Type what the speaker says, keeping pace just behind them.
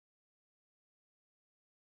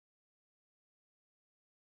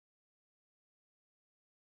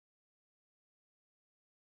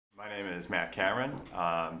My name is Matt Cameron.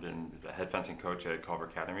 I've been the head fencing coach at Culver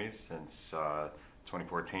Academies since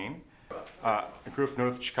 2014. I grew up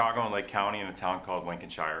north of Chicago in Lake County in a town called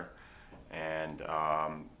Lincolnshire, and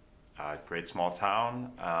a great small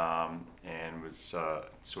town, and was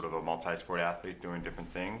sort of a multi-sport athlete doing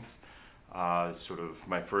different things. Sort of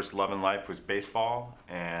my first love in life was baseball,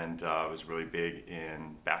 and was really big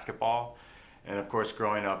in basketball. And of course,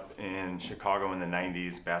 growing up in Chicago in the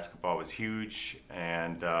 90s, basketball was huge,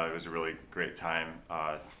 and it was a really great time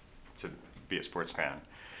to be a sports fan.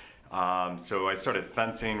 So I started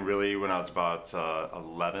fencing really when I was about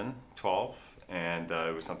 11, 12, and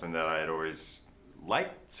it was something that I had always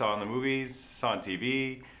liked, saw in the movies, saw on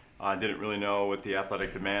TV. Didn't really know what the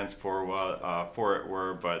athletic demands for it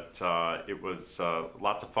were, but it was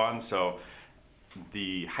lots of fun. So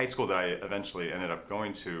the high school that I eventually ended up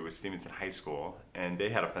going to was Stevenson High School, and they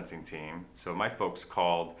had a fencing team. So my folks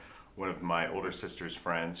called one of my older sister's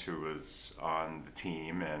friends who was on the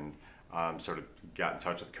team, and sort of got in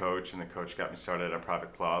touch with the coach, and the coach got me started at a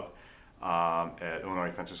private club at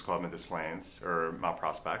Illinois Fencers Club in Des Plaines, or Mount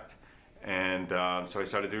Prospect. And so I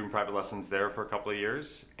started doing private lessons there for a couple of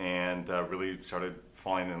years, and really started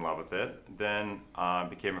falling in love with it. Then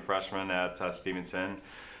became a freshman at Stevenson,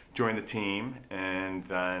 joined the team, and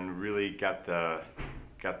then really got the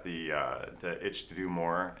itch to do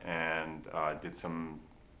more, and did some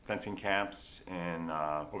fencing camps in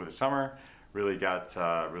over the summer. Really got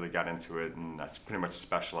into it, and that's pretty much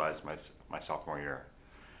specialized my sophomore year.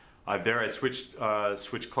 There I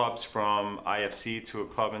switched clubs from IFC to a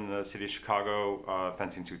club in the city of Chicago,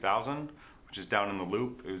 Fencing 2000, which is down in the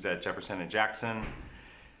Loop. It was at Jefferson and Jackson.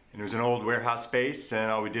 And it was an old warehouse space,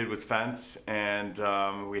 and all we did was fence, and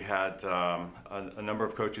we had a number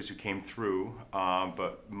of coaches who came through,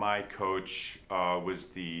 but my coach was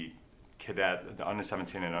the cadet, the under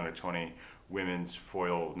 17 and under 20 women's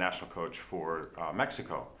foil national coach for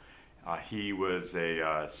Mexico. He was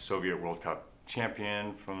a Soviet World Cup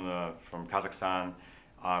champion from Kazakhstan,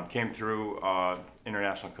 came through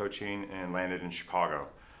international coaching and landed in Chicago.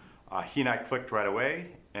 He and I clicked right away,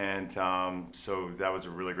 and so that was a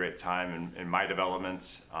really great time in my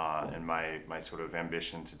development, and my sort of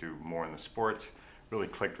ambition to do more in the sport really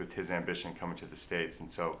clicked with his ambition coming to the States, and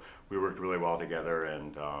so we worked really well together.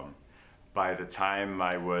 And by the time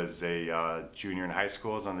I was a junior in high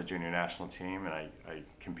school, I was on the junior national team, and I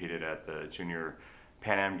competed at the Junior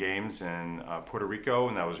Pan Am Games in Puerto Rico,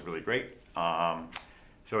 and that was really great.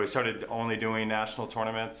 So I started only doing national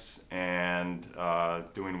tournaments and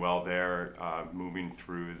doing well there, moving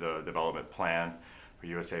through the development plan for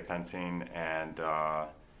USA Fencing, and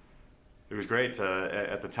it was great.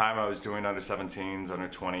 At the time I was doing under 17s, under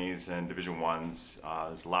 20s, and Division 1s.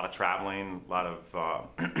 There's a lot of traveling, a lot of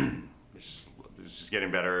it's just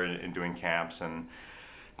getting better in doing camps and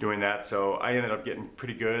doing that, so I ended up getting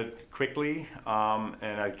pretty good quickly,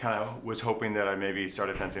 and I kind of was hoping that I maybe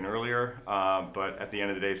started fencing earlier, but at the end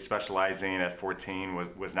of the day, specializing at 14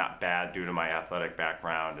 was not bad due to my athletic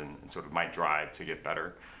background and sort of my drive to get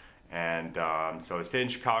better. And so I stayed in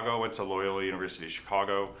Chicago, went to Loyola University of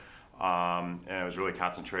Chicago, and I was really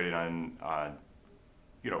concentrated on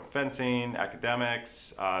fencing,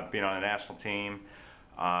 academics, being on a national team.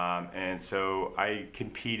 And so I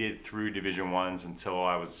competed through Division 1s until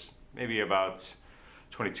I was maybe about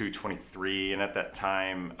 22, 23, and at that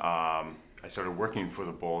time I started working for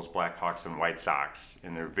the Bulls, Blackhawks, and White Sox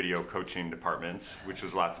in their video coaching departments, which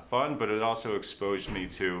was lots of fun, but it also exposed me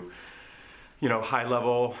to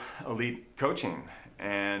high-level elite coaching,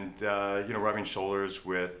 and rubbing shoulders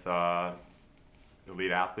with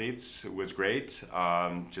elite athletes was great.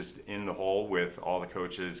 Just in the hole with all the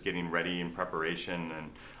coaches getting ready in preparation,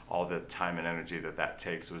 and all the time and energy that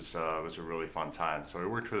takes was a really fun time. So I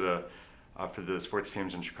worked for the sports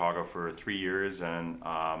teams in Chicago for 3 years, and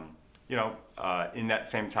in that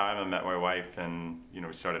same time I met my wife, and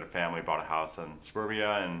we started a family, bought a house in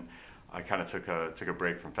suburbia, and I kind of took a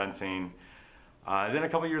break from fencing. Then a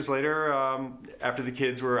couple years later, after the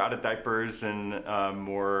kids were out of diapers and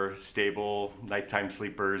more stable nighttime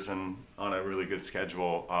sleepers and on a really good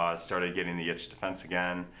schedule, started getting the itch to fence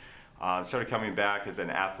again. Started coming back as an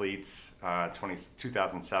athlete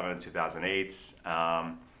 2007, 2008.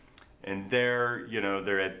 And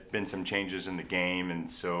there had been some changes in the game, and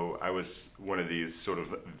so I was one of these sort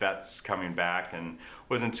of vets coming back, and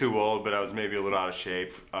wasn't too old, but I was maybe a little out of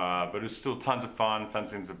shape. But it was still tons of fun.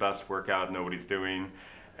 Fencing's the best workout nobody's doing.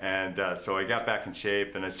 And so I got back in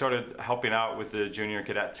shape, and I started helping out with the junior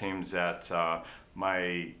cadet teams at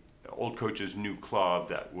my old coach's new club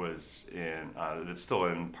that's still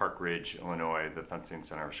in Park Ridge, Illinois, the Fencing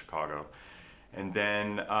Center of Chicago. And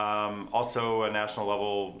then also a national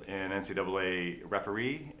level in NCAA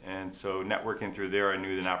referee. And so networking through there, I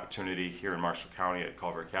knew that an opportunity here in Marshall County at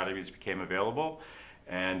Culver Academies became available.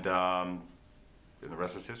 And the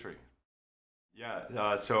rest is history.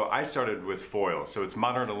 Yeah, so I started with foil. So it's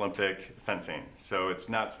modern Olympic fencing. So it's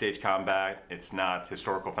not stage combat, it's not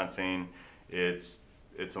historical fencing, it's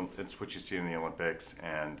what you see in the Olympics.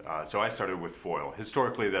 And so I started with foil.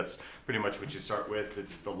 Historically, that's pretty much what you start with.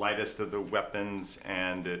 It's the lightest of the weapons,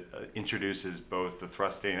 and it introduces both the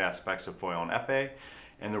thrusting aspects of foil and epee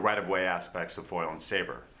and the right-of-way aspects of foil and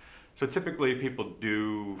saber. So typically people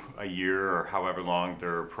do a year or however long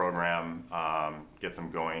their program gets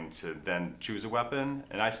them going to then choose a weapon.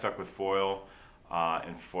 And I stuck with foil,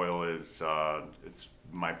 and foil is it's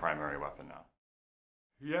my primary weapon now.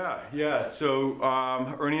 Yeah. So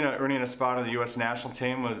earning a spot on the U.S. national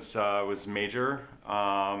team was major.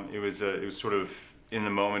 It was sort of in the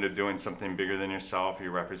moment of doing something bigger than yourself.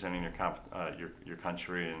 You're representing your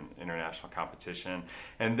country in international competition.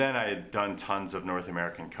 And then I had done tons of North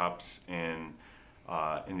American Cups in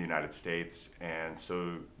the United States. And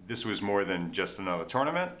so this was more than just another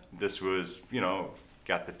tournament. This was,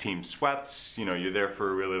 got the team sweats. You're there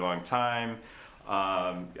for a really long time.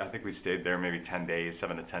 I think we stayed there maybe 10 days,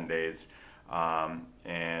 7 to 10 days.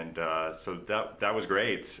 So that was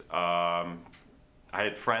great. I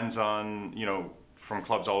had friends from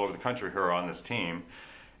clubs all over the country who are on this team.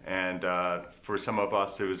 And for some of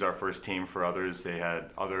us, it was our first team. For others, they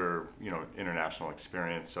had other, international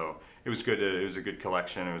experience. So it was good. It was a good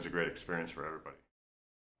collection. It was a great experience for everybody.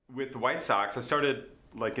 With the White Sox, I started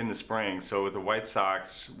in the spring. So with the White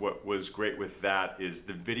Sox, what was great with that is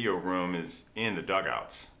the video room is in the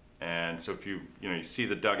dugouts. And so if you see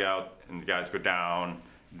the dugout and the guys go down,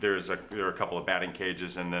 there are a couple of batting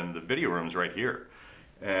cages, and then the video room's right here.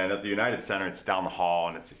 And at the United Center, it's down the hall,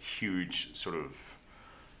 and it's a huge sort of,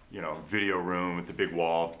 video room with the big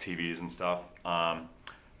wall of TVs and stuff.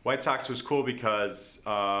 White Sox was cool because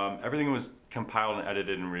everything was compiled and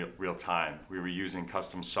edited in real time. We were using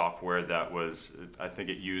custom software that was, I think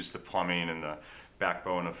it used the plumbing and the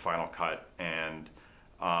backbone of Final Cut. And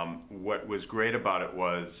what was great about it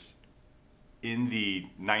was in the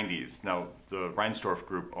 90s, now the Reinsdorf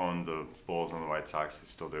group owned the Bulls and the White Sox, they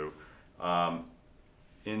still do.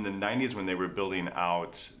 In the 90s, when they were building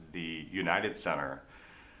out the United Center,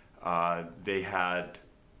 they had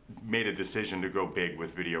made a decision to go big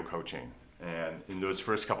with video coaching. And in those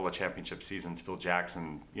first couple of championship seasons, Phil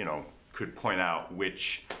Jackson, could point out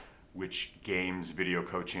which games video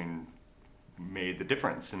coaching made the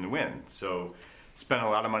difference in the win. So spent a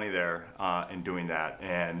lot of money there in doing that.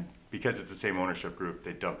 And because it's the same ownership group,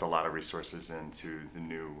 they dumped a lot of resources into the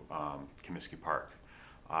new Comiskey Park.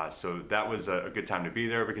 So that was a good time to be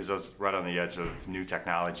there because I was right on the edge of new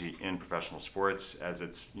technology in professional sports as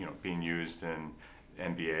it's being used in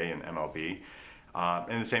NBA and MLB.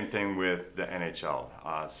 And the same thing with the NHL.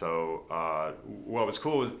 What was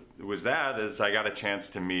cool was I got a chance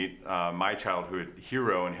to meet my childhood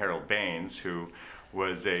hero in Harold Baines, who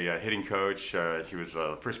was a hitting coach. He was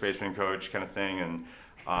a first baseman coach kind of thing, and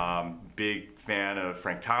big fan of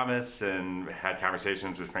Frank Thomas, and had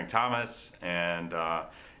conversations with Frank Thomas. And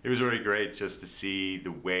it was really great just to see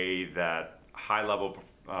the way that high-level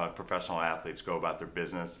professional athletes go about their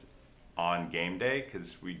business on game day,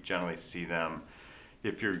 because we generally see them,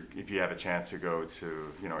 if you have a chance to go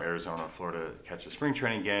to Arizona or Florida, catch a spring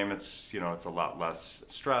training game, it's a lot less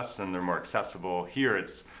stress and they're more accessible. Here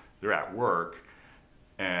they're at work,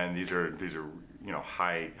 and these are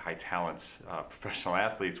high talent professional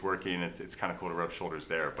athletes working. It's kind of cool to rub shoulders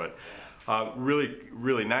there. But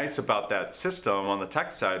really nice about that system on the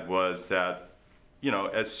tech side was that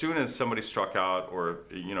as soon as somebody struck out, or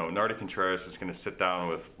Nardi Contreras is going to sit down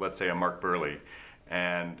with, let's say, a Mark Burley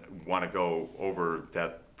and want to go over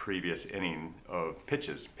that previous inning of pitch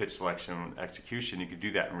selection, execution, you could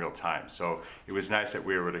do that in real time. So it was nice that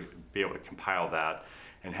we were able to be able to compile that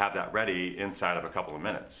and have that ready inside of a couple of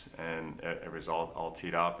minutes, and it was all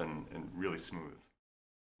teed up and really smooth.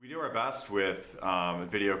 We do our best with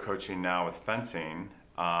video coaching now with fencing,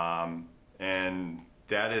 and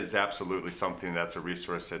that is absolutely something that's a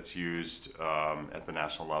resource that's used at the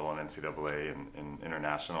national level in NCAA and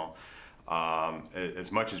international.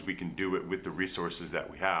 As much as we can do it with the resources that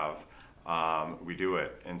we have, we do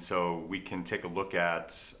it. And so we can take a look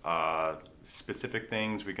at specific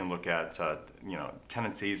things. We can look at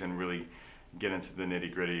tendencies and really get into the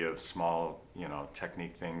nitty-gritty of small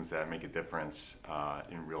technique things that make a difference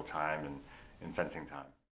in real time and in fencing time.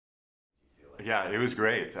 Yeah, it was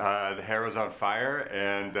great. The hair was on fire,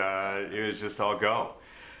 and it was just all go.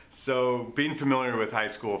 So being familiar with high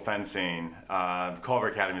school fencing, Culver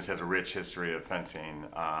Academies has a rich history of fencing,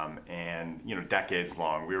 and decades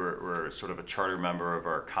long. We're sort of a charter member of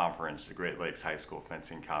our conference, the Great Lakes High School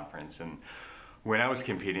Fencing Conference. And when I was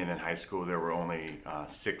competing in high school, there were only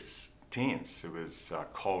 6 teams. It was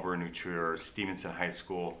Culver, New Trier, Stevenson High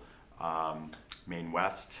School, Maine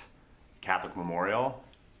West, Catholic Memorial,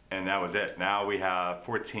 and that was it. Now we have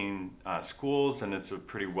 14 schools, and it's a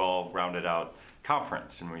pretty well rounded out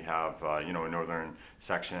conference, and we have a northern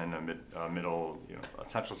section, a middle, a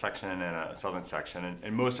central section, and a southern section.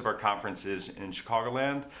 And most of our conference is in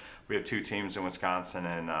Chicagoland. We have 2 teams in Wisconsin,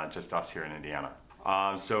 and just us here in Indiana.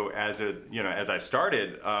 So as I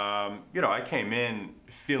started, I came in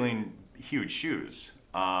feeling huge shoes.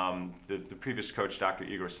 The previous coach, Dr.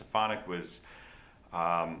 Igor Stefanik, was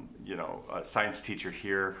a science teacher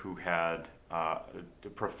here who had a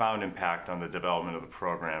profound impact on the development of the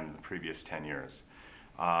program in the previous 10 years.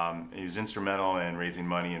 He was instrumental in raising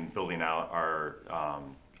money and building out our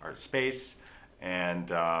space,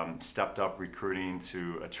 and stepped up recruiting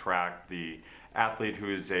to attract the athlete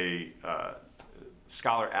who is a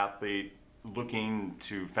scholar athlete looking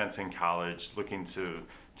to fence in college, looking to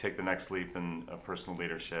take the next leap in personal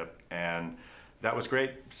leadership. And that was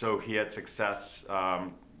great. So he had success,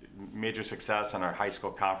 major success in our high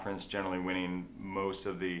school conference, generally winning most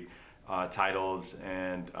of the titles,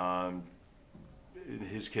 and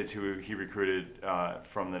his kids who he recruited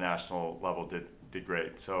from the national level did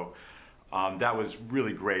great. So that was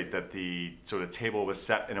really great that the sort of table was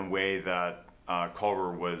set in a way that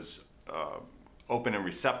Culver was open and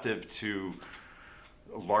receptive to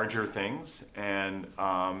larger things, and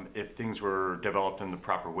if things were developed in the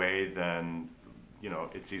proper way, then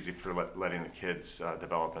it's easy for letting the kids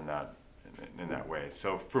develop in that way.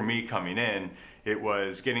 So for me coming in, it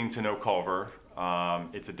was getting to know Culver.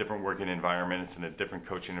 It's a different working environment. It's in a different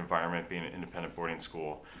coaching environment, being an independent boarding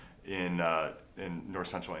school in north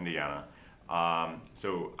central Indiana.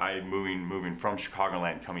 So moving from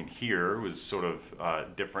Chicagoland coming here was sort of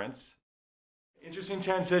different. Interesting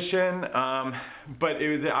transition, but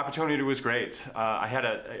the opportunity was great.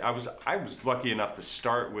 I was lucky enough to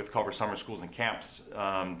start with Culver Summer Schools and Camps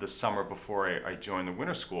the summer before I joined the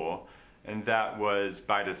winter school, and that was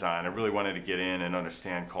by design. I really wanted to get in and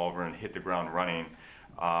understand Culver and hit the ground running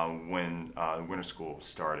when the winter school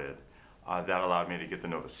started. That allowed me to get to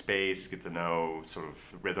know the space, get to know sort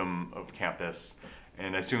of the rhythm of campus,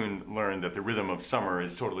 and I soon learned that the rhythm of summer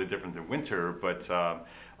is totally different than winter, but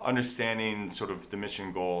understanding sort of the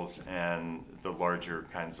mission goals and the larger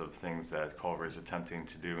kinds of things that Culver is attempting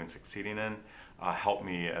to do and succeeding in helped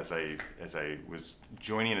me as I was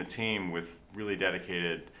joining a team with really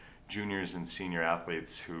dedicated juniors and senior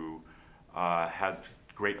athletes who had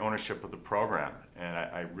great ownership of the program, and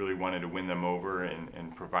I really wanted to win them over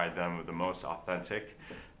and provide them with the most authentic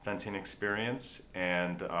fencing experience,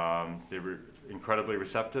 and they were incredibly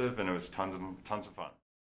receptive, and it was tons of fun.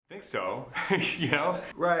 I think so,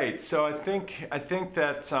 Right. So I think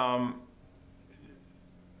that I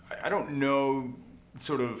don't know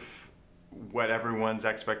sort of what everyone's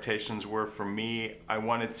expectations were. For me, I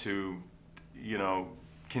wanted to,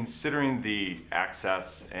 considering the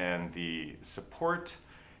access and the support,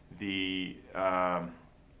 the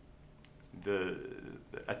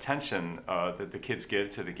attention that the kids give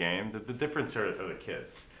to the game, the difference are the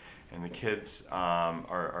kids. And the kids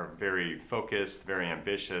are very focused, very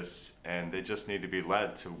ambitious, and they just need to be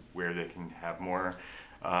led to where they can have more,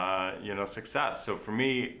 success. So for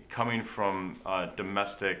me, coming from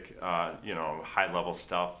domestic, high-level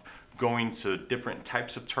stuff, going to different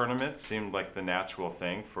types of tournaments seemed like the natural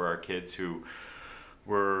thing for our kids who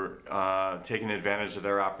were taking advantage of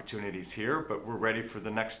their opportunities here, but were ready for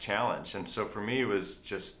the next challenge. And so for me, it was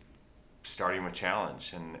just starting with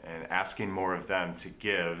challenge and asking more of them to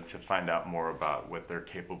give, to find out more about what they're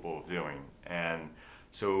capable of doing. And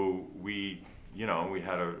so we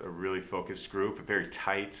had a really focused group, a very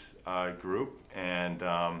tight group, and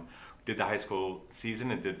did the high school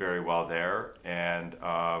season and did very well there. And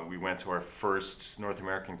we went to our first North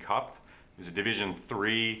American Cup. It was a Division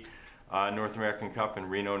III North American Cup in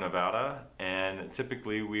Reno, Nevada, and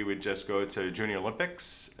typically we would just go to Junior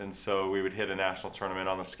Olympics, and so we would hit a national tournament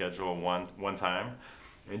on the schedule one time.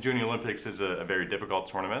 And Junior Olympics is a very difficult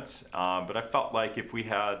tournament, but I felt like if we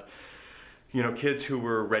had, kids who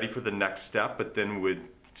were ready for the next step, but then would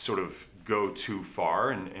sort of go too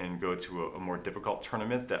far and go to a more difficult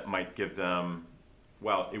tournament, that might give them,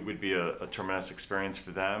 well, it would be a tremendous experience for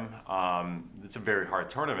them. It's a very hard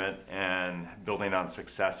tournament, and building on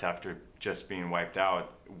success after just being wiped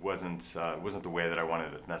out wasn't the way that I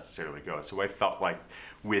wanted to necessarily go. So I felt like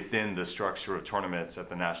within the structure of tournaments at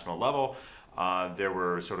the national level, there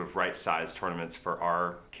were sort of right-sized tournaments for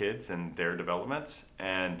our kids and their development,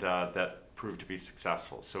 and that proved to be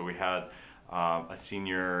successful. So we had a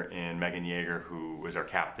senior in Megan Yeager who was our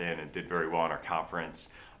captain and did very well in our conference.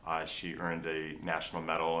 She earned a national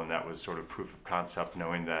medal, and that was sort of proof of concept,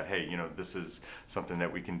 knowing that, hey, you know, this is something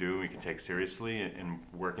that we can do, we can take seriously and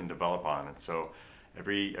work and develop on. And so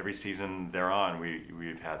every season thereon,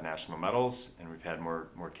 we've had national medals, and we've had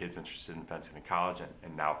more kids interested in fencing in college,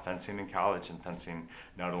 and now fencing in college, and fencing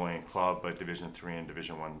not only in club but Division III and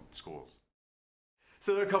Division I schools.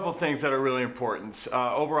 So there are a couple of things that are really important.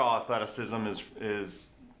 Overall athleticism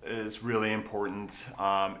is really important.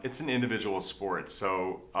 It's an individual sport,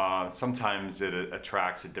 so sometimes it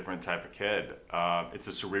attracts a different type of kid. It's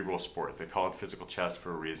a cerebral sport. They call it physical chess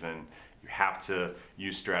for a reason. You have to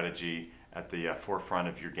use strategy at the forefront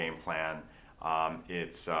of your game plan.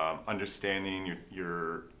 It's understanding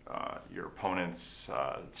your opponent's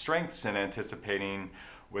strengths and anticipating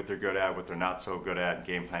what they're good at, what they're not so good at,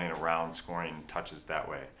 game planning around scoring touches that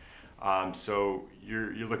way. So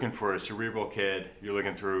you're looking for a cerebral kid. You're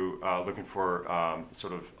looking for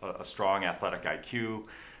sort of a strong athletic IQ.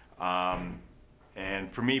 And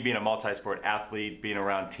for me, being a multi-sport athlete, being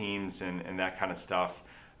around teams and that kind of stuff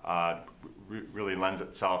really lends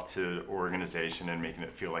itself to organization and making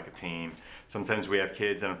it feel like a team. Sometimes we have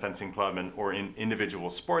kids in a fencing club or in individual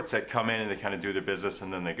sports that come in and they kind of do their business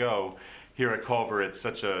and then they go. Here at Culver, it's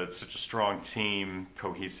such a strong team,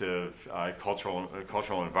 cohesive,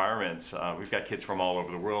 cultural environments. We've got kids from all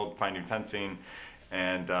over the world finding fencing,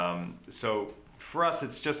 and so for us,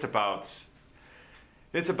 it's just about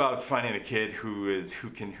finding a kid who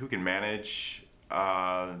can manage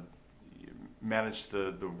the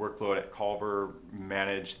workload at Culver,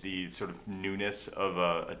 manage the sort of newness of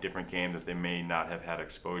a different game that they may not have had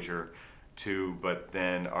exposure to, but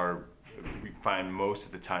then we find most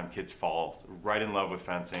of the time kids fall right in love with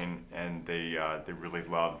fencing, and they really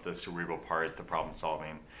love the cerebral part, the problem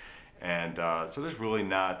solving. And so there's really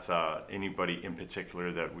not anybody in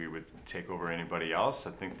particular that we would take over anybody else.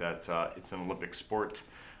 I think that it's an Olympic sport.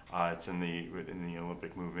 It's in the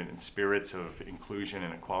Olympic movement and spirits of inclusion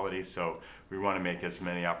and equality. So we want to make as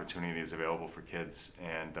many opportunities available for kids.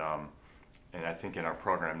 And I think in our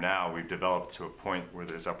program now, we've developed to a point where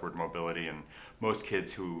there's upward mobility, and most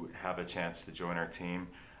kids who have a chance to join our team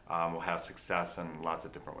will have success in lots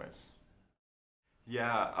of different ways.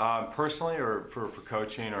 Yeah, personally, or for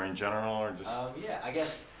coaching, or in general, or just? Yeah, I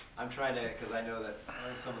guess I'm trying to, because I know that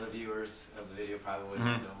some of the viewers of the video probably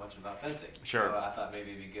wouldn't know much about fencing. Sure. So I thought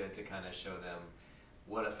maybe it'd be good to kind of show them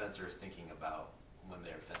what a fencer is thinking about when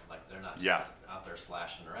they're like they're not just out there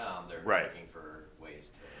slashing around. They're looking for ways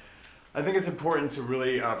to. I think it's important to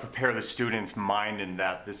really prepare the student's mind in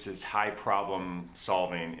that this is high problem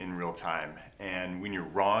solving in real time. And when you're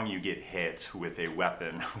wrong, you get hit with a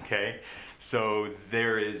weapon, okay? So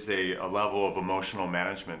there is a level of emotional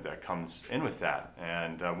management that comes in with that.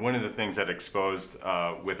 And one of the things that exposed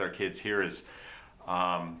with our kids here is,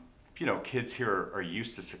 kids here are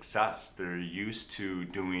used to success. They're used to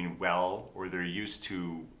doing well, or they're used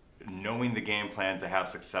to knowing the game plan to have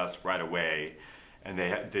success right away. And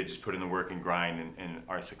they just put in the work and grind and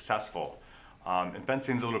are successful. And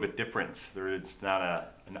fencing's a little bit different. It's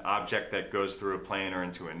not an object that goes through a plane or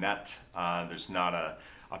into a net. There's not a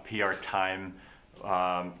PR time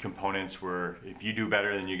components where if you do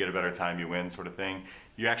better, then you get a better time, you win, sort of thing.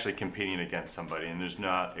 You're actually competing against somebody, and there's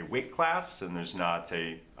not a weight class, and there's not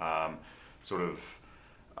a sort of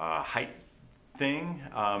height thing.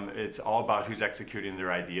 It's all about who's executing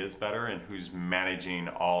their ideas better and who's managing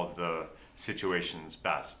all of the situations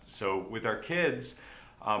best. So with our kids,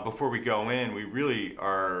 before we go in, we really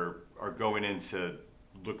are going in to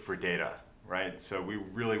look for data, right? So we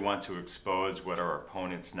really want to expose what our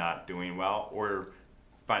opponent's not doing well, or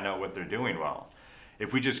find out what they're doing well.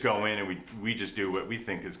 If we just go in and we just do what we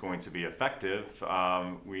think is going to be effective,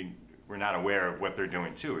 we're not aware of what they're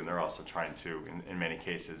doing too, and they're also trying to, in many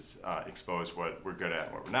cases, expose what we're good at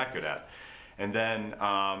and what we're not good at. And then,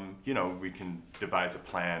 we can devise a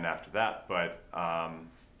plan after that, but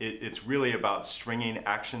it's really about stringing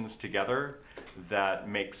actions together that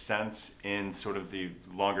make sense in sort of the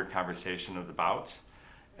longer conversation of the bout.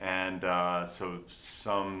 And so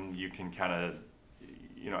some you can kind of,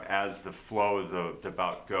 as the flow of the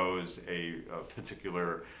bout goes, a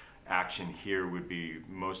particular action here would be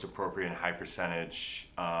most appropriate and high percentage.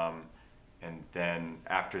 And then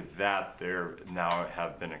after that, there now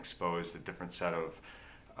have been exposed a different set of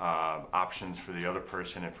options for the other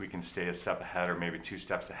person. If we can stay a step ahead or maybe 2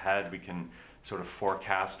 steps ahead, we can sort of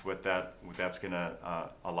forecast what that's going to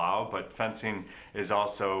allow. But fencing is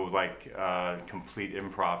also like complete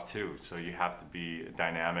improv too. So you have to be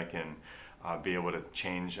dynamic and be able to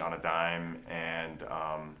change on a dime, and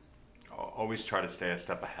always try to stay a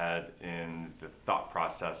step ahead in the thought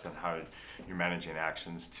process and how you're managing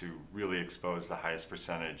actions to really expose the highest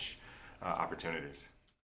percentage opportunities.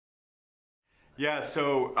 Yeah,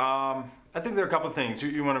 so I think there are a couple of things.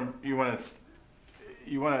 You want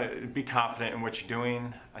to be confident in what you're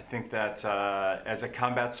doing. I think that as a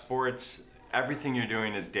combat sport, everything you're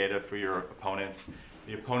doing is data for your opponent.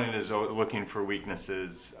 The opponent is looking for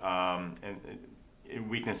weaknesses, and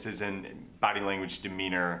weaknesses in body language,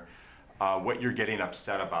 demeanor, what you're getting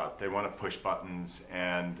upset about. They want to push buttons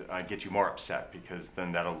and get you more upset, because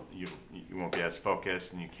then you won't be as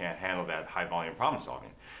focused and you can't handle that high volume problem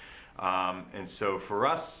solving. And so for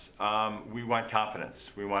us, we want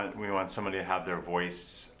confidence. We want somebody to have their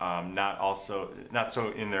voice, not as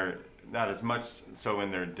much so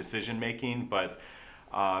in their decision making, but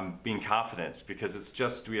being confident, because it's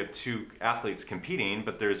just, we have 2 athletes competing,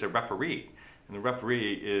 but there's a referee, and the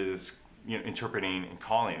referee is interpreting and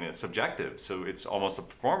calling, and it's subjective, so it's almost a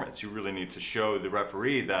performance. You really need to show the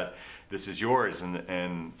referee that this is yours,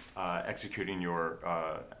 and executing your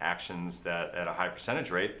actions that at a high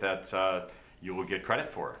percentage rate that you will get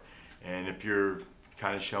credit for. And if you're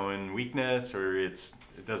kind of showing weakness, or it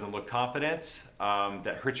doesn't look confident,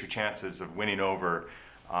 that hurts your chances of winning over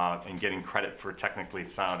and getting credit for technically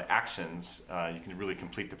sound actions. You can really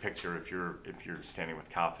complete the picture if you're standing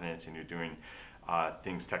with confidence and you're doing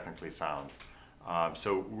things technically sound.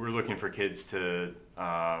 So we're looking for kids to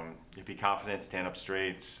be confident, stand up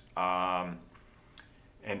straight, and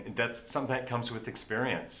that's something that comes with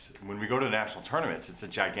experience. When we go to the national tournaments, it's a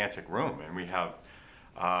gigantic room, and we have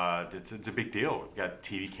it's a big deal. We've got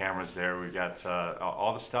TV cameras there. We've got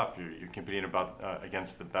all the stuff. You're competing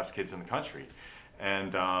against the best kids in the country,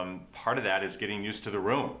 and part of that is getting used to the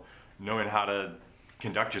room, knowing how to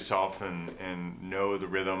conduct yourself and know the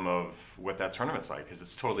rhythm of what that tournament's like, because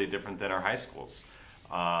it's totally different than our high schools.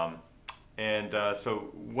 So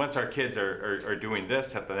once our kids are doing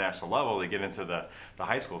this at the national level, they get into the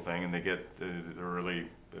high school thing, and they're really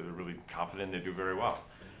confident. They do very well.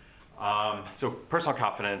 So personal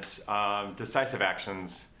confidence, decisive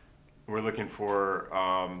actions. We're looking for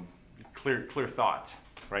clear thought,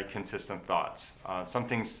 right? Consistent thoughts.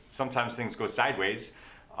 Sometimes things go sideways,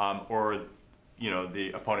 or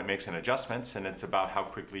the opponent makes an adjustment, and it's about how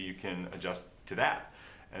quickly you can adjust to that.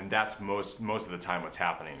 And that's most of the time what's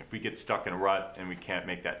happening. If we get stuck in a rut and we can't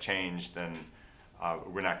make that change, then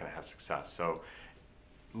we're not going to have success. So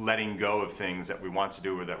letting go of things that we want to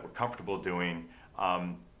do or that we're comfortable doing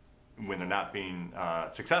when they're not being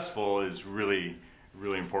successful is really,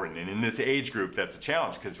 really important. And in this age group, that's a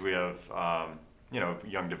challenge, because we have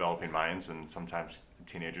young developing minds, and sometimes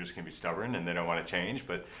teenagers can be stubborn and they don't want to change,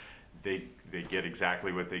 but they get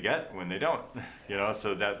exactly what they get when they don't.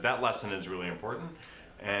 So that lesson is really important,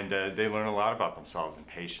 and they learn a lot about themselves, and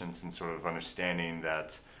patience, and sort of understanding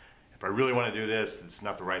that if I really want to do this, it's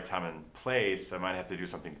not the right time and place. I might have to do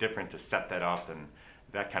something different to set that up, and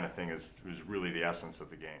that kind of thing is really the essence of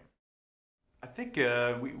the game. I think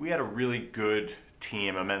we had a really good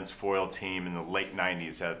team, a men's foil team in the late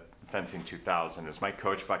 90s at Fencing 2000. It was my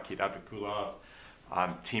coach, Bakit Abdukulov,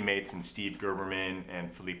 teammates in Steve Gerberman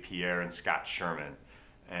and Philippe Pierre and Scott Sherman.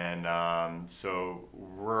 And so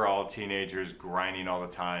we're all teenagers grinding all the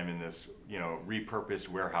time in this repurposed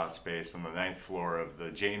warehouse space on the 9th floor of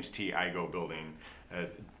the James T. Igo building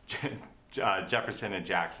at Jefferson and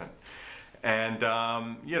Jackson. And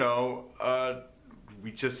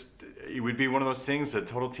it would be one of those things that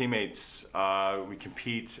total teammates, we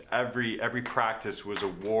compete, every practice was a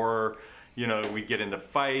war. We get into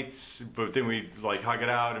fights, but then we hug it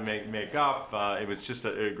out and make up. It was just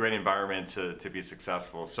a great environment to be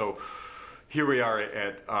successful. So here we are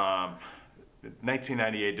at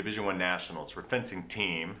 1998 Division I Nationals. We're a fencing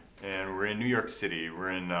team, and we're in New York City.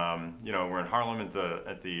 We're in we're in Harlem at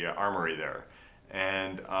the Armory there,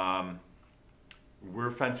 and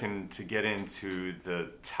we're fencing to get into the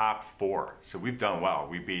top 4. So we've done well.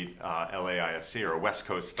 We beat LAIFC, or West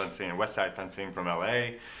Coast Fencing, West Side Fencing from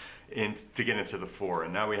LA. To get into the 4,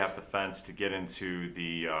 and now we have to fence to get into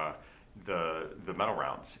the medal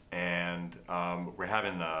rounds, and we're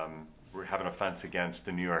having a fence against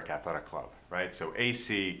the New York Athletic Club, right? So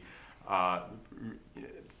AC,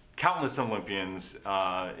 countless Olympians,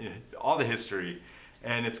 all the history,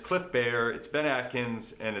 And it's Cliff Bear, it's Ben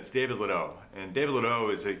Atkins, and it's David Liddell. And David Liddell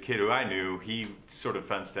is a kid who I knew. He sort of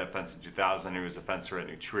fenced at Fencing 2000. He was a fencer at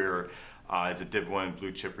New Trier. He's a Div 1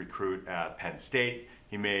 blue chip recruit at Penn State.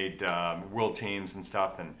 He made world teams and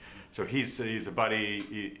stuff. And so he's a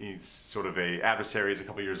buddy. He's sort of a adversary. He's a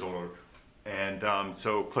couple years older. And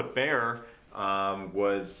so Cliff Bear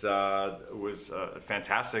was a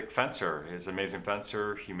fantastic fencer. He's an amazing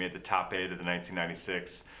fencer. He made the top 8 of the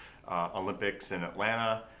 1996 Olympics in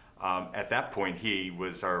Atlanta. At that point, he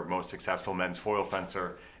was our most successful men's foil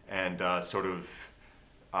fencer, and sort of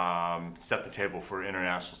set the table for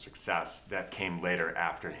international success that came later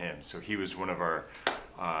after him. So he was one of our,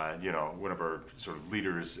 one of our sort of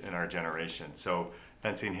leaders in our generation. So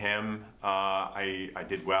fencing him, I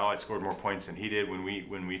did well. I scored more points than he did when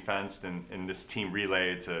we fenced. And in this team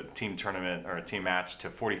relay, it's a team tournament or a team match to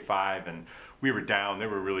 45, and we were down. They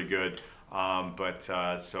were really good.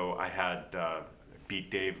 So I had beat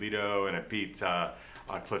Dave Lido, and I beat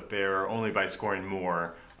Cliff Bear only by scoring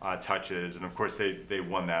more touches, and of course they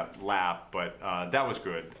won that lap, but that was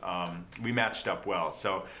good. We matched up well,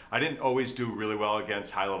 so I didn't always do really well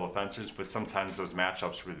against high-level fencers, but sometimes those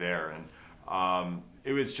matchups were there, and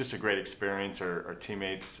it was just a great experience. Our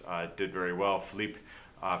teammates did very well. Philippe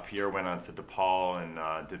Pierre went on to DePaul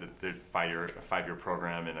and did a five-year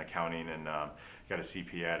program in accounting, and got a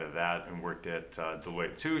CPA out of that, and worked at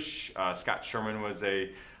Deloitte Touche. Scott Sherman was a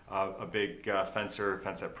big fencer,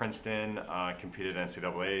 fenced at Princeton, competed at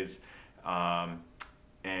NCAAs,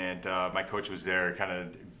 and my coach was there, kind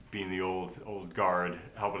of being the old guard,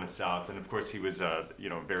 helping us out. And of course, he was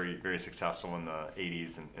very, very successful in the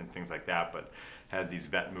 80s and things like that, but had these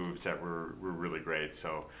vet moves that were really great.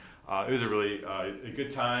 So it was a really a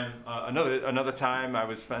good time. Another time, I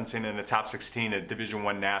was fencing in the top 16 at Division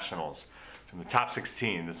I Nationals. So in the top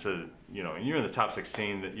 16, this is you're in the top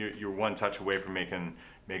 16, that you're one touch away from making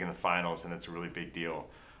the finals, and it's a really big deal.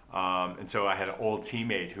 And so I had an old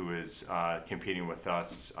teammate who was competing with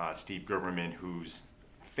us, Steve Gerberman, whose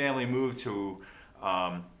family moved to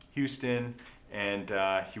Houston, and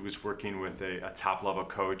he was working with a top-level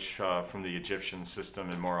coach from the Egyptian system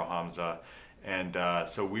in Moro Hamza. And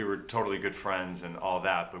so we were totally good friends and all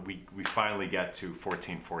that, but we finally get to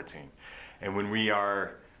 14-14. And when we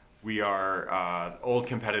are old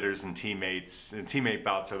competitors and teammates, and teammate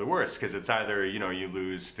bouts are the worst, because it's either you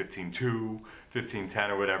lose 15-2, 15-10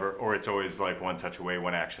 or whatever, or it's always like one touch away,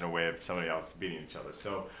 one action away of somebody else beating each other.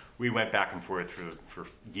 So we went back and forth for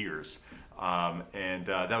years, and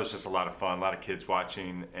that was just a lot of fun, a lot of kids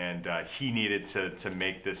watching, and he needed to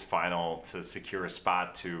make this final to secure a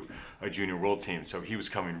spot to a junior world team. So he was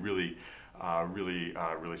coming really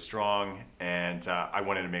strong, and I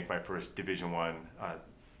wanted to make my first Division I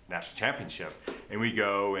national championship, and we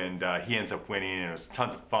go, and he ends up winning, and it was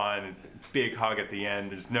tons of fun, big hug at the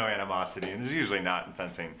end. There's no animosity, and there's usually not in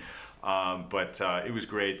fencing, but it was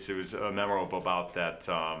great. It was a memorable bout that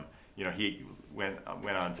he went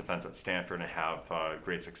on to fence at Stanford and have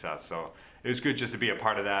great success. So it was good just to be a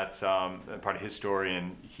part of that, part of his story,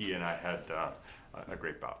 and he and I had a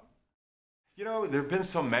great bout. There have been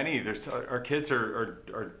so many. Our kids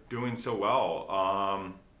are doing so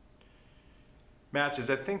well. Matches.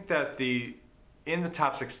 I think that in the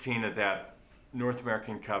top 16 of that North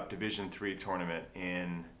American Cup Division III tournament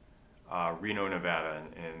in Reno, Nevada,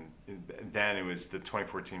 and then it was the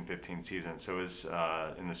 2014-15 season, so it was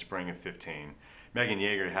in the spring of 15. Megan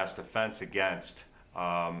Yeager has to fence against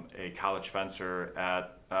a college fencer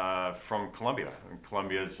from Columbia. And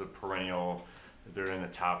Columbia is a perennial. They're in the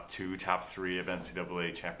top 2, top 3 of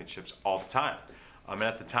NCAA championships all the time. And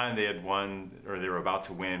at the time, they had won, or they were about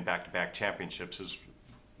to win, back-to-back championships. It was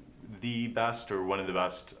the best, or one of the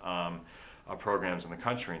best programs in the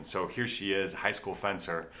country. And so here she is, a high school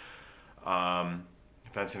fencer,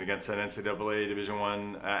 fencing against an NCAA Division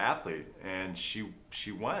I athlete, and she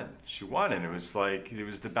won. She won, and it was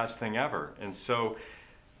the best thing ever. And so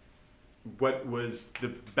what was the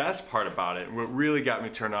best part about it, what really got me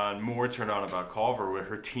turned on about Culver, were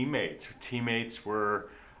her teammates. Her teammates were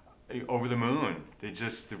over the moon. They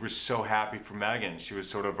were so happy for Megan. She was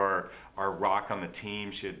sort of our rock on the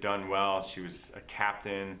team. She had done well. She was a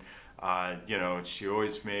captain. She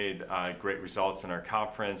always made great results in our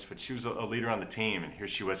conference, but she was a leader on the team, and here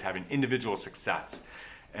she was having individual success.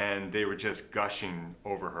 And they were just gushing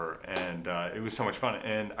over her, and it was so much fun.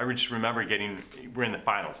 And I just remember we're in the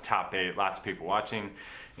finals, top 8, lots of people watching,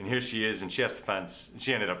 and here she is, and she has to fence.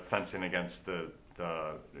 She ended up fencing against the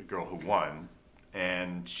girl who won,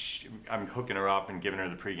 and I'm hooking her up and giving her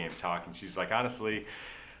the pregame talk, and she's like, honestly,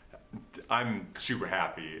 I'm super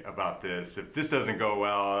happy about this. If this doesn't go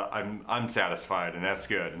well, I'm satisfied, and that's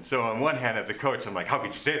good. And so on one hand, as a coach, I'm like, how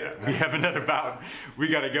could you say that? We have another bout. We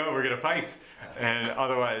got to go. We're gonna fight. And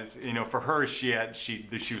otherwise, for her, she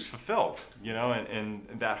was fulfilled. And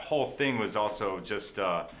that whole thing was also just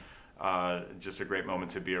a great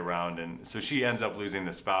moment to be around. And so she ends up losing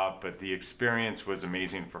the bout, but the experience was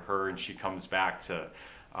amazing for her, and she comes back to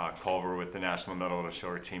Culver with the national medal to show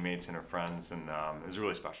her teammates and her friends, and it was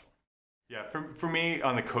really special. Yeah, for me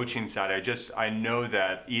on the coaching side, I know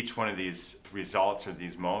that each one of these results or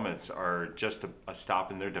these moments are just a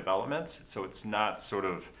stop in their development. So it's not sort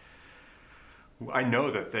of, I know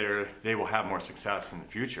that they will have more success in the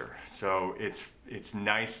future. So it's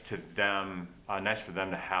nice for them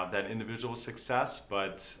to have that individual success,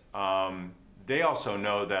 but they also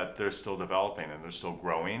know that they're still developing and they're still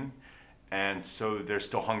growing, and so they're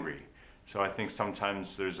still hungry. So I think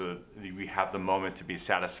sometimes we have the moment to be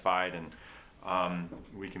satisfied, and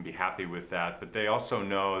we can be happy with that. But they also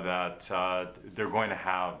know that they're going to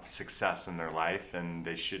have success in their life, and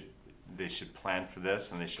they should plan for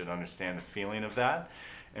this, and they should understand the feeling of that,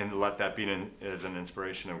 and let that be as an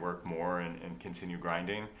inspiration to work more and continue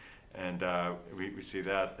grinding. And we see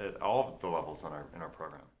that at all the levels in our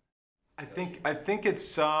program. I think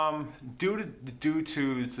it's due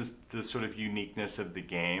to the sort of uniqueness of the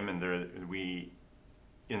game, and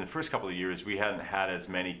in the first couple of years we hadn't had as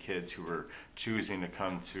many kids who were choosing to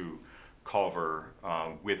come to Culver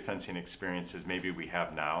with fencing experience as maybe we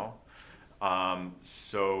have now.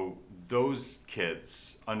 So those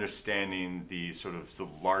kids understanding the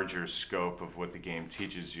larger scope of what the game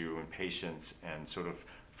teaches you, and patience and sort of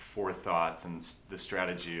forethought and the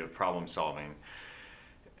strategy of problem solving.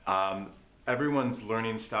 Everyone's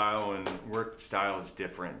learning style and work style is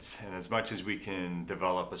different, and as much as we can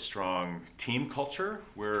develop a strong team culture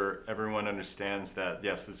where everyone understands that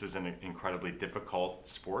yes, this is an incredibly difficult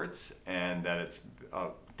sport and that it's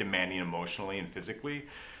demanding emotionally and physically,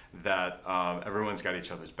 that everyone's got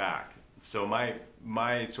each other's back. So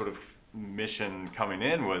my sort of mission coming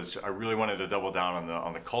in was I really wanted to double down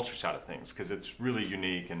on the culture side of things, because it's really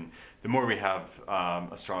unique, and the more we have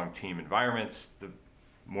a strong team environment, the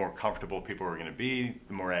more comfortable people are going to be,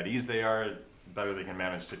 the more at ease they are, the better they can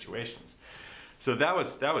manage situations. So that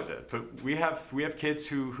was it. But we have kids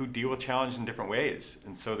who deal with challenge in different ways,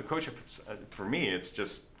 and so the coach, for me, it's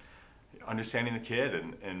just understanding the kid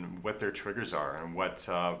and what their triggers are and what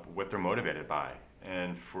they're motivated by.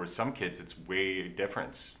 And for some kids, it's way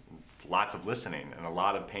different. It's lots of listening and a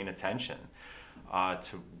lot of paying attention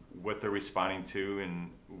to what they're responding to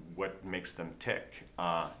and what makes them tick.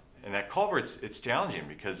 And at Culver, it's challenging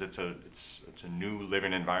because it's a new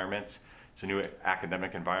living environment. It's a new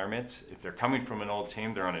academic environment. If they're coming from an old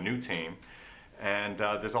team, they're on a new team. And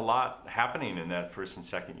there's a lot happening in that first and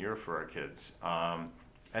second year for our kids.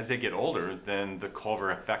 As they get older, then the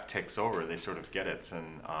Culver effect takes over. They sort of get it.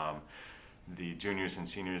 And the juniors and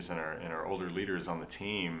seniors and our older leaders on the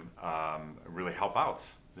team really help out.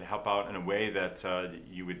 They help out in a way that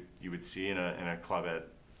you would see in a club at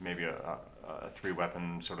maybe a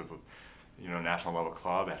three-weapon sort of national level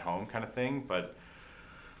club at home kind of thing. But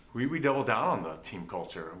we double down on the team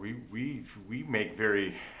culture. We make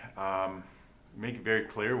very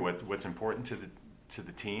clear what's important to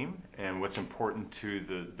the team and what's important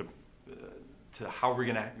to to how we're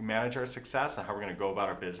going to manage our success and how we're going to go about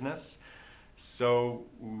our business. So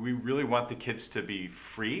we really want the kids to be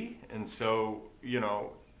free, and so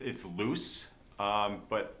it's loose,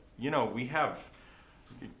 but we have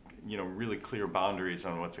really clear boundaries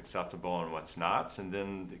on what's acceptable and what's not, and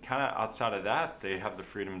then kind of outside of that, they have the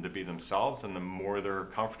freedom to be themselves, and the more they're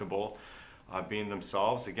comfortable being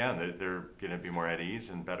themselves, again, they're going to be more at ease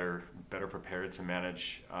and better prepared to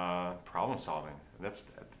manage problem solving. That's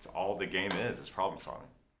all the game is problem solving.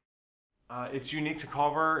 It's unique to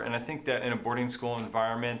Culver, and I think that in a boarding school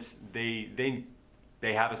environment, they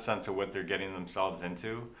have a sense of what they're getting themselves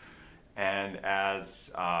into. And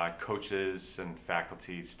as coaches and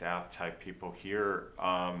faculty, staff type people here,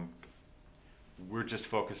 we're just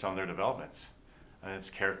focused on their developments. And it's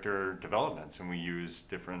character developments, and we use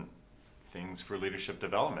different things for leadership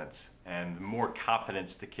developments. And the more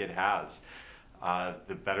confidence the kid has,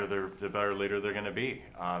 the better leader they're going to be.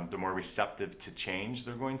 The more receptive to change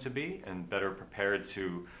they're going to be, and better prepared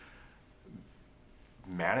to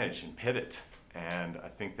manage and pivot. And I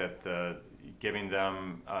think that giving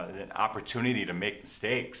them an opportunity to make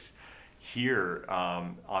mistakes here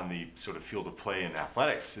on the sort of field of play in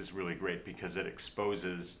athletics is really great, because it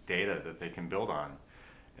exposes data that they can build on.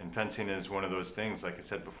 And fencing is one of those things, like I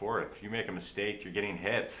said before, if you make a mistake, you're getting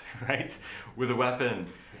hit, right, with a weapon.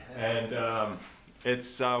 And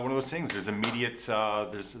It's one of those things. There's immediate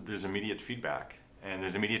there's immediate feedback, and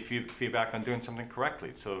there's immediate feedback on doing something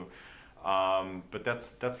correctly. So, but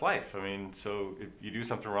that's life. I mean, so if you do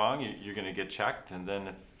something wrong, you're going to get checked, and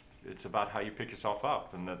then it's about how you pick yourself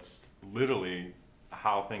up, and that's literally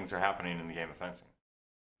how things are happening in the game of fencing.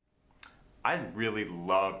 I really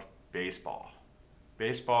loved baseball.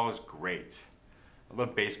 Baseball is great. I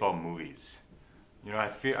love baseball movies. You know, I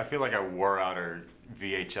feel like I wore out a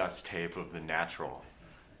VHS tape of The Natural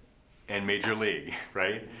and Major League,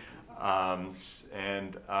 right? I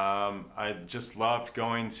just loved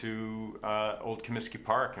going to Old Comiskey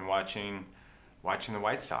Park and watching the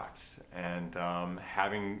White Sox and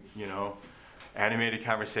having, you know, animated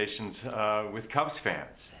conversations with Cubs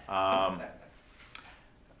fans.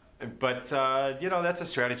 But you know, that's a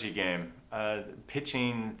strategy game.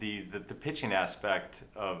 Pitching, the pitching aspect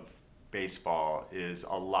of baseball is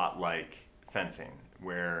a lot like fencing,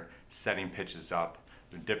 where setting pitches up,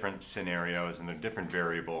 there are different scenarios and there are different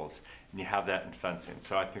variables, and you have that in fencing.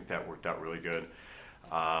 So I think that worked out really good.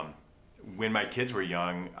 When my kids were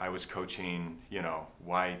young, I was coaching, you know,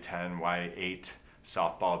 Y10, Y8,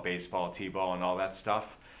 softball, baseball, t-ball, and all that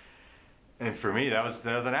stuff. And for me, that was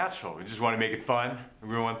a natural. We just want to make it fun.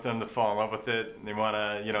 We want them to fall in love with it. They want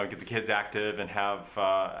to, you know, get the kids active and have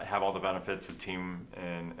all the benefits of team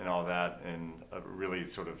and all that in a really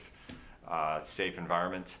sort of safe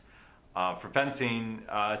environment. For fencing,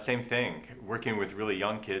 same thing. Working with really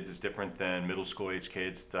young kids is different than middle school age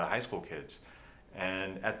kids to high school kids.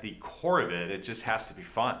 And at the core of it, it just has to be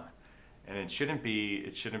fun. And it shouldn't be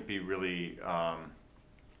really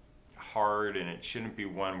hard, and it shouldn't be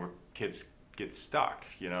one where kids get stuck,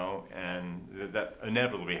 you know, and that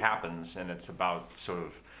inevitably happens, and it's about sort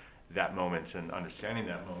of that moment and understanding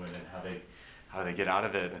that moment and how they get out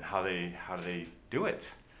of it and how do they do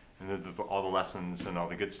it, and all the lessons and all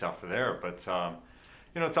the good stuff are there. But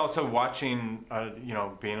you know, it's also watching, you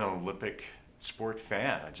know, being an Olympic sport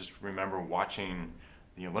fan. I just remember watching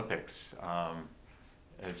the Olympics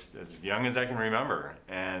as young as I can remember,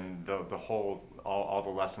 and the whole all the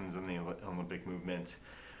lessons in the Olympic movement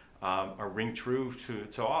are ring true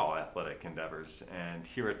to all athletic endeavors. And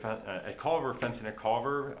here at Culver, fencing at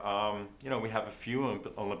Culver, you know, we have a few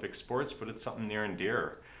Olympic sports, but it's something near and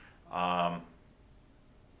dear. And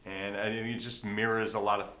it just mirrors a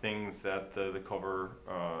lot of things that the Culver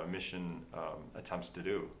mission attempts to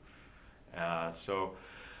do. So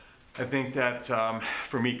I think that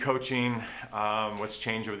for me, coaching, what's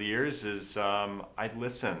changed over the years is I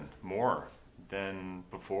listen more than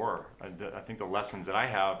before. I think the lessons that I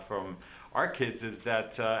have from our kids is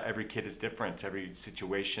that every kid is different. Every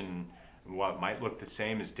situation, what might look the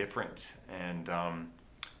same, is different. And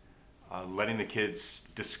letting the kids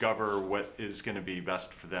discover what is going to be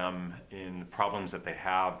best for them in the problems that they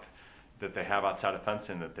have outside of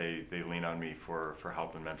fencing, that they lean on me for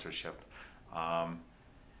help and mentorship.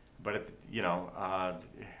 But you know, I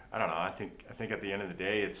don't know. I think at the end of the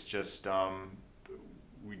day, it's just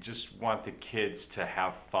we just want the kids to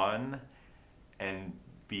have fun and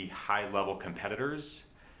be high-level competitors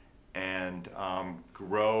and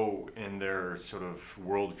grow in their sort of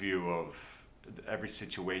worldview of every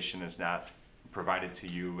situation is not provided to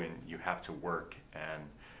you, and you have to work, and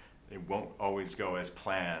it won't always go as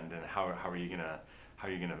planned. And how are you gonna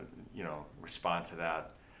you know, respond to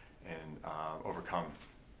that and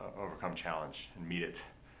overcome challenge and meet it.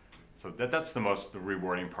 So that's the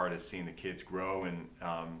rewarding part, is seeing the kids grow, and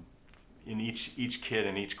in each kid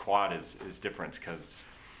and each quad is different, because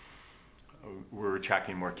we're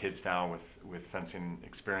attracting more kids now with fencing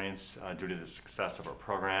experience due to the success of our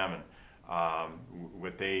program, and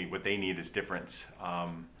what they need is different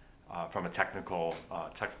from a technical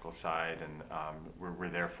side, and we're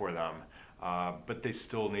there for them, but they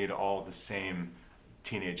still need all the same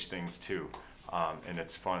teenage things too. And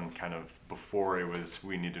it's fun, kind of, before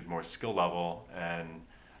we needed more skill level and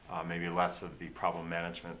maybe less of the problem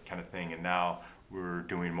management kind of thing, and now we're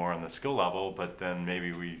doing more on the skill level, but then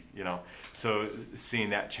maybe you know, so seeing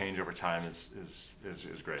that change over time is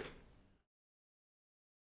great.